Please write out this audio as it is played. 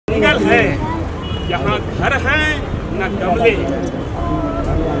जंगल है, यहाँ घर है न गमले।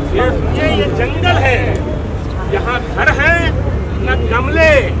 ये जंगल है, यहाँ घर है न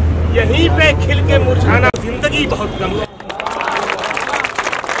गमले, यहीं पे खिल के मुरझाना जिंदगी बहुत कम है।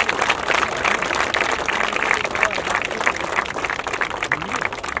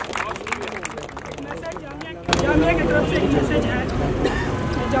 जामिया की तरफ से एक मैसेज है,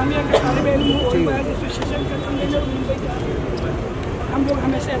 जामिया के तालिब इल्म एसोसिएशन के संग मुंबई जा रहे हैं। हम लोग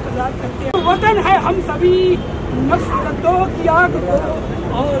हमेशा एतजाज करते हैं, वतन है हम सभी, नफरत दो की आग को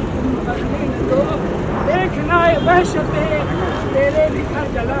और तुम बदले न दो, देखना है वहशते तेरे भी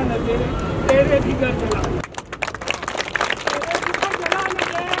घर जला न दे, तेरे भी घर जला न दे।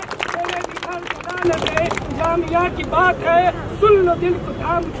 जामिया की बात है, सुन लो दिल को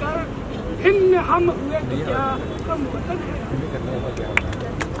थाम कर, भिन्न हम हुए तो क्या, हम वतन है।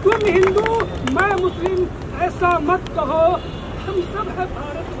 तुम हिंदू मैं मुस्लिम ऐसा मत कहो, हम सब है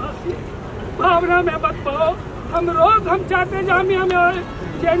भारतवासी, भावना में मत पाओ। हम चाहते जामिया में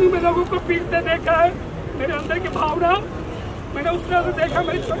जेएनयू में लोगों को पीटते देखा है, मेरे अंदर की भावना मैंने उस तरह से देखा।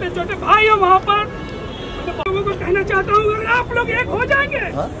 मेरे छोटे छोटे भाई हैं वहाँ पर, मैं लोगों को कहना चाहता हूँ अगर आप लोग एक हो जाएंगे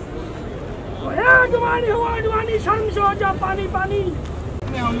तो अडवाणी शर्म से हो जा पानी पानी।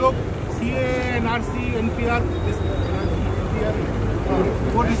 हम लोग CA, NRC, NPR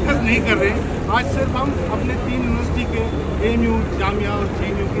वो डिस्कस नहीं कर रहे हैं। आज सिर्फ हम अपने 3 यूनिवर्सिटी के JNU, जामिया और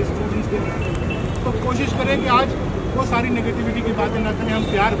JNU के स्टूडेंट्स के तो कोशिश करें कि आज वो सारी नेगेटिविटी की बातें ना करें,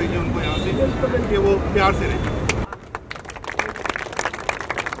 हम प्यार भेजें उनको यहाँ से कि वो प्यार से रहें।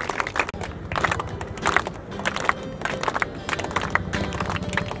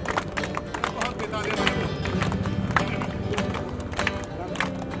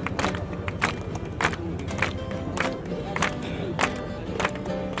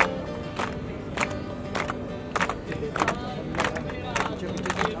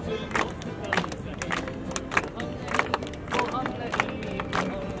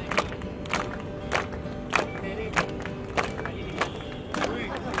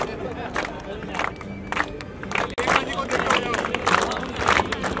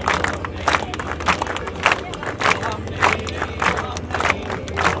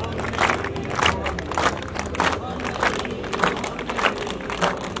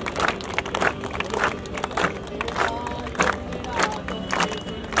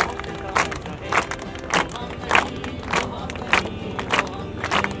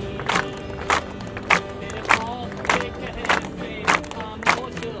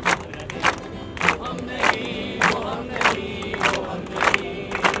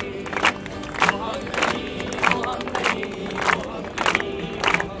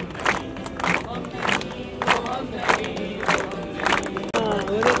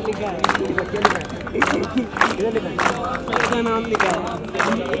 नाम लिखा है,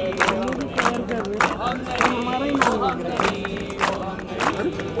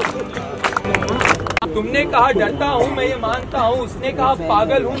 तुमने कहा डरता हूँ मैं ये मानता हूँ, उसने कहा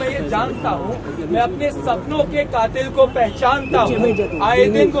पागल हूँ मैं ये जानता हूँ, मैं अपने सपनों के कातिल को पहचानता हूँ, आए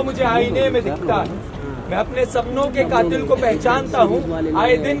दिन वो मुझे आईने में दिखता है। मैं अपने सपनों के कातिल को पहचानता हूँ,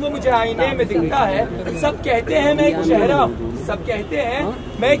 आए दिन वो मुझे आईने में दिखता है। सब कहते हैं मैं एक चेहरा हूँ, सब कहते हैं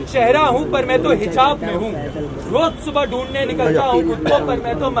मैं एक चेहरा हूँ, पर मैं तो हिजाब में हूँ। रोज सुबह ढूंढने निकलता हूँ खुद को, पर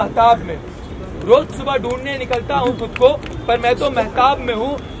मैं तो महताब में। रोज सुबह ढूंढने निकलता हूँ खुद को, पर मैं तो महताब में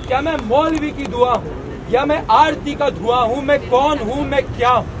हूँ। क्या मैं मौलवी की दुआ हूँ या मैं आरती का धुआं हूँ? मैं कौन हूँ, मैं क्या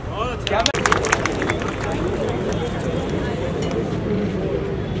हूँ? क्या मैं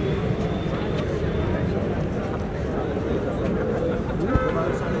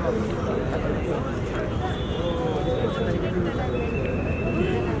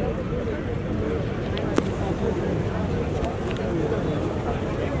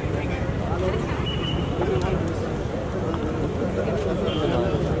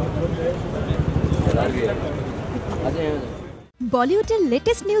বলিউডের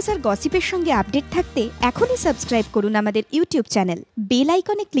লেটেস্ট নিউজ আর গসিপের সঙ্গে আপডেট থাকতে এখনই সাবস্ক্রাইব করুন আমাদের ইউটিউব চ্যানেল। বেল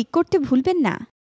আইকনে ক্লিক করতে ভুলবেন না।